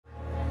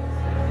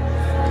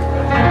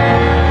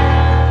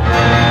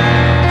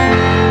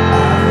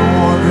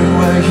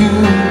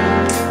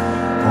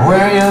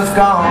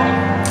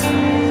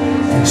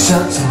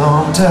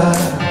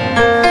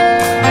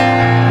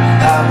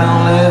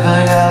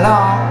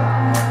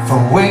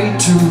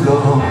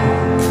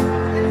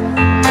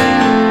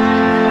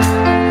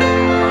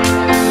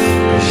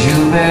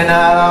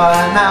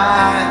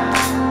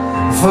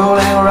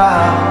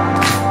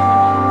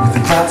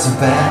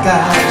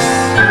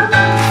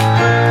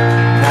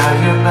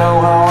you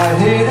know how I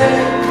hate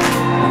it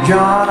when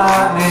you're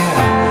not near.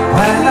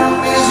 When I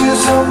miss you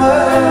so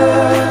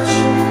much,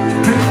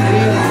 pretty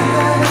lady,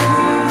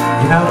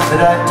 you know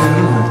that I do.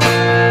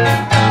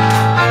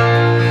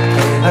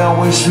 And I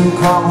wish you'd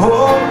come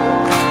home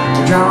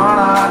when you're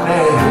not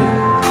there.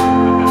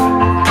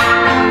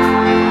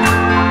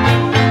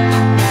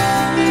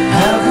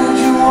 How could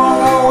you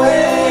walk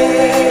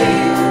away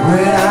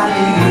when I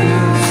need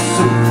you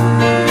so?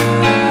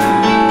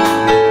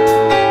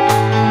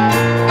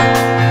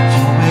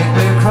 You make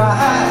me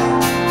cry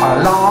a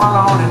long,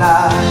 lonely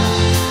night.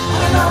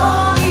 A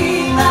lonely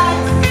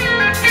night.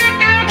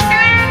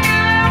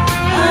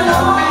 A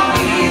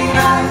lonely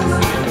night.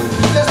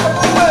 Just a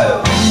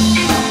little.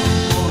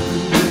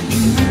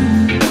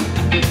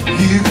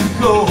 Here we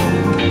go,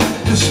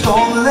 the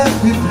storm that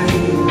we play.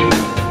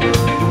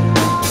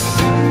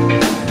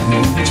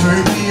 You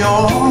turned me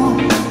on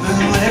and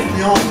left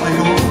me on my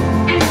own.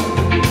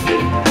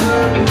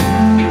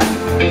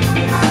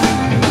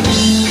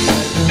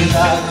 The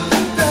light of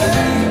the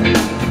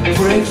day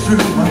breaks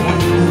through my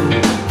window.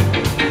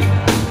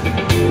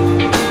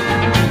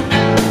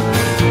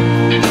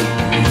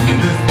 You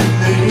left me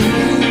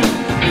laying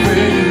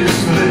where you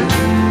slept,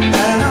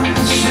 and I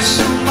miss you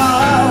so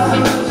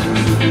much,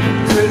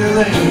 pretty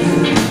lady.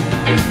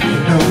 You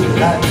know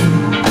that I do.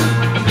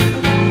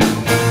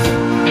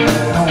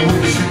 And I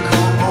wish you'd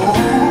come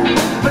home,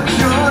 but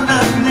you're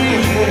not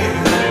near.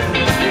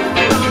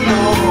 Oh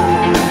no.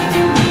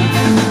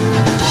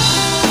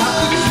 How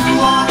could you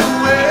walk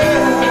away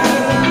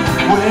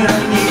when I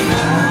need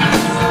you?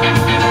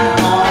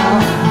 Oh,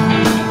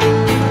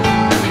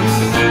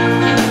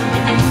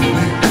 you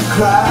make me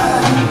cry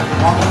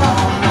on a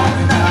long,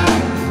 lonely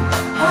night.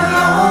 A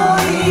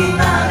lonely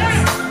night.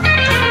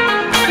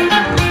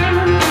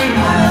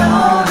 A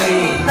lonely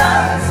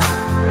night.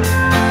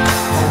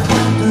 I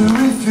wonder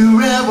if you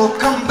ever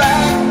come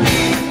back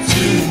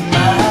into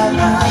my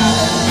life.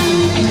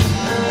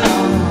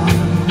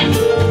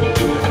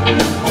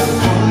 I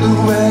wonder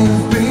where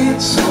you've been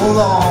so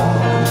long.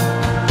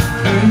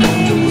 And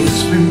you miss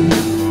me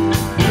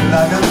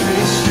like I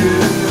miss you,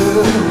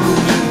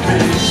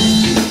 baby.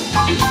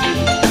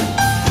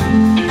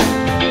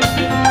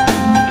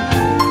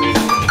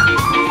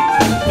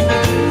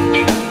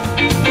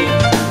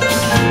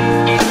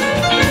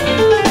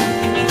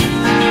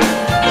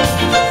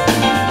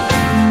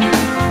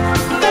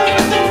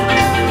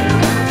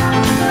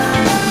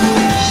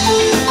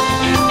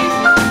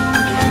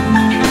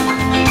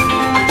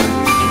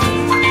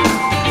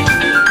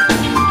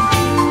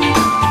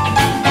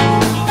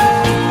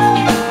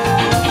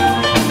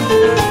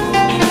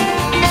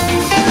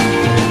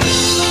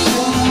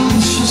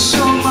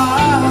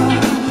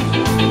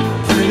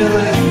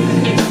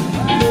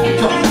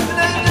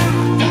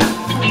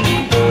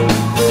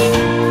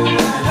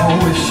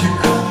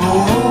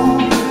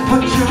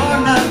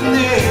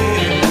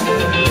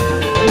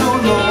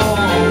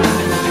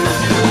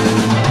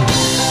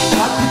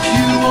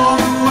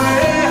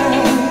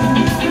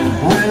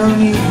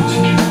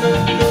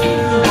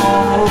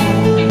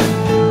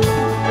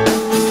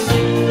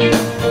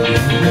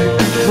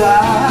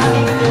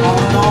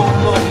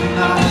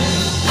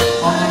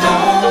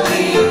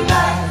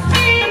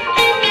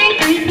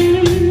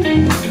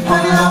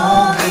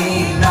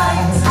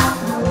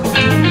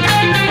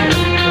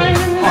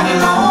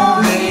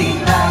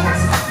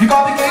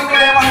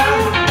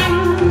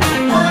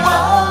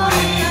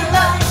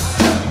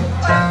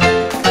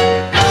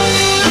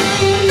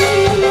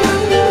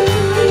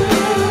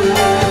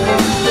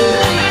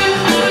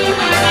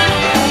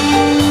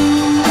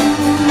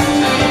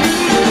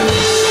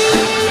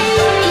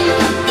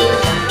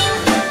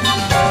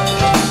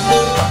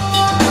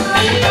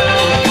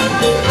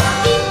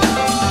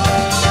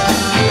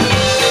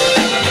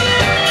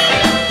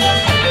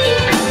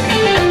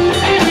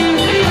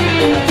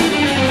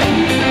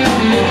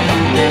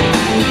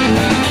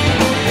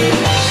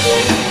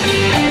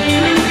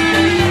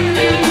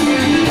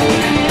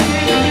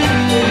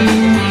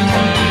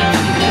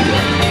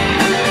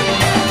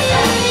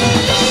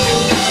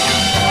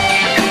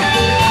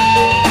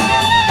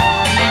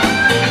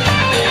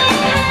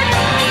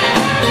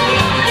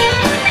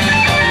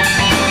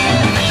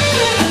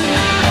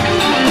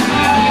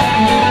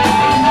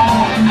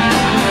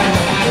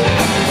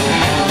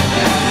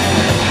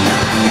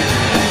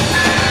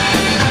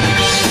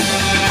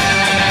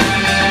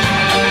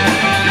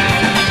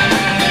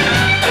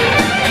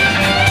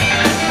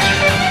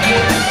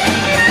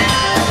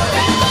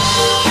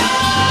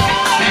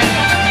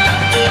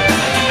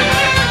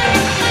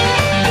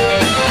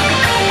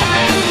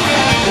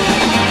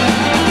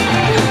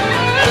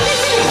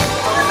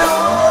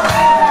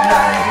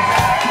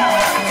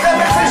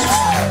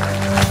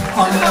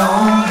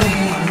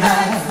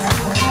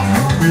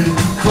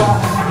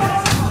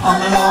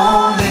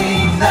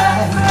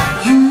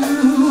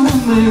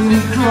 made me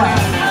cry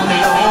on a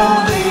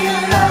lonely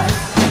night,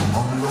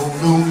 on a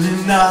lonely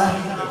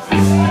night.